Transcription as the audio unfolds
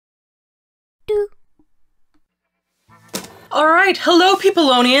Alright, hello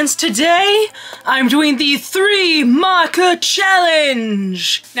Peopleonians. Today, I'm doing the 3 marker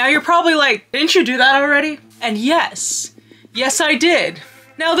challenge. Now you're probably like, didn't you do that already? And yes, I did.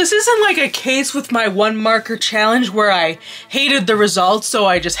 Now this isn't like a case with my 1 marker challenge where I hated the results so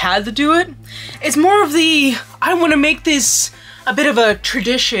I just had to do it. It's more of the, I want to make this a bit of a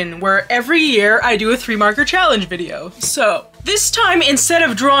tradition where every year I do a 3 marker challenge video. So, this time, instead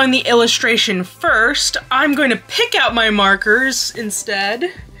of drawing the illustration first, I'm going to pick out my markers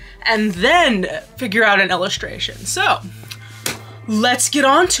instead, and then figure out an illustration. So, let's get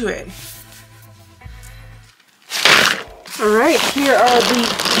on to it. Alright, here are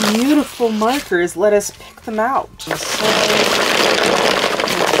the beautiful markers. Let us pick them out.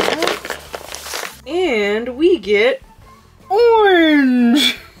 And we get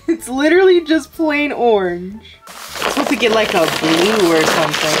orange! It's literally just plain orange. I hope we get like a blue or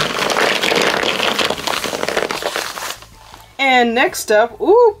something. And next up,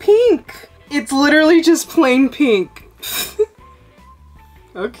 ooh, pink! It's literally just plain pink.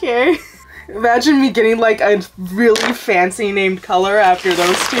 Okay. Imagine me getting like a really fancy named color after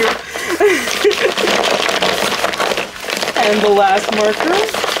those two. And the last marker.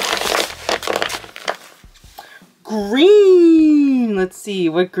 Green! Let's see,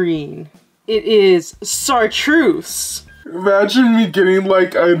 what green? It is chartreuse. Imagine me getting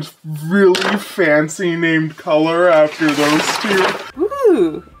like a really fancy named color after those two.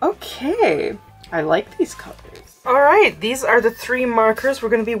 Ooh, okay. I like these colors. Alright, these are the 3 markers we're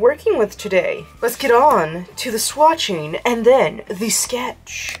going to be working with today. Let's get on to the swatching and then the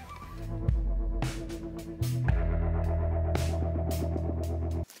sketch.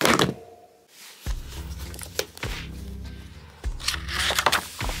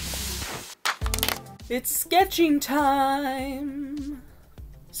 It's sketching time!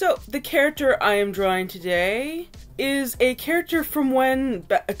 So, the character I am drawing today is a character from when,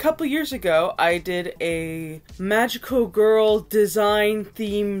 a couple years ago, I did a magical girl design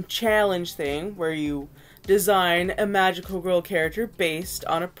theme challenge thing where you design a magical girl character based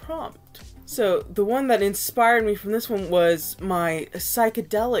on a prompt. So, the one that inspired me from this one was my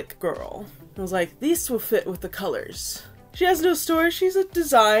psychedelic girl. I was like, these will fit with the colors. She has no story, she's a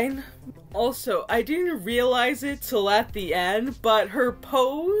design. Also, I didn't realize it till at the end, but her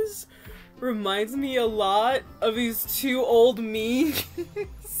pose reminds me a lot of these 2 old memes.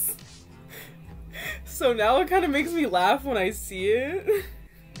 So now it kind of makes me laugh when I see it.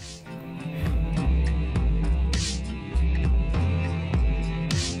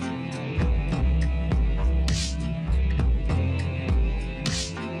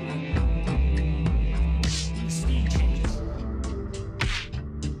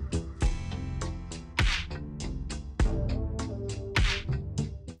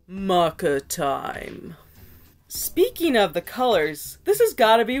 Marker time. Speaking of the colors, this has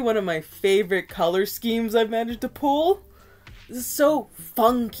gotta be one of my favorite color schemes I've managed to pull. This is so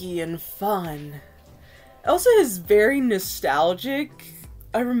funky and fun. It also is very nostalgic.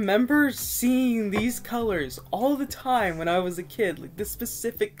 I remember seeing these colors all the time when I was a kid, like this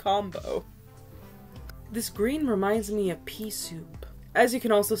specific combo. This green reminds me of pea soup. As you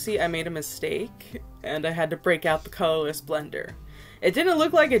can also see, I made a mistake, and I had to break out the colorless blender. It didn't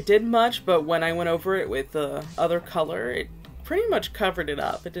look like it did much, but when I went over it with the other color, it pretty much covered it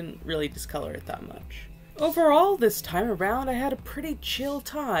up. It didn't really discolor it that much. Overall, this time around, I had a pretty chill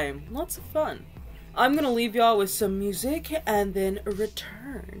time. Lots of fun. I'm gonna leave y'all with some music and then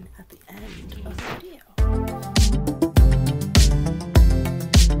return at the end of the video.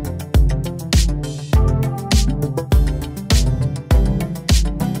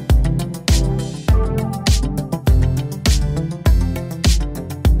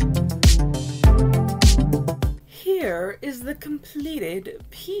 Is the completed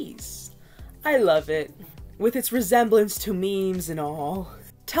piece. I love it, with its resemblance to memes and all.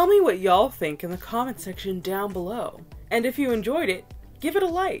 Tell me what y'all think in the comment section down below. And if you enjoyed it, give it a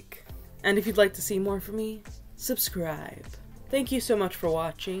like. And if you'd like to see more from me, subscribe. Thank you so much for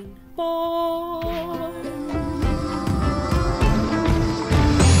watching. Bye!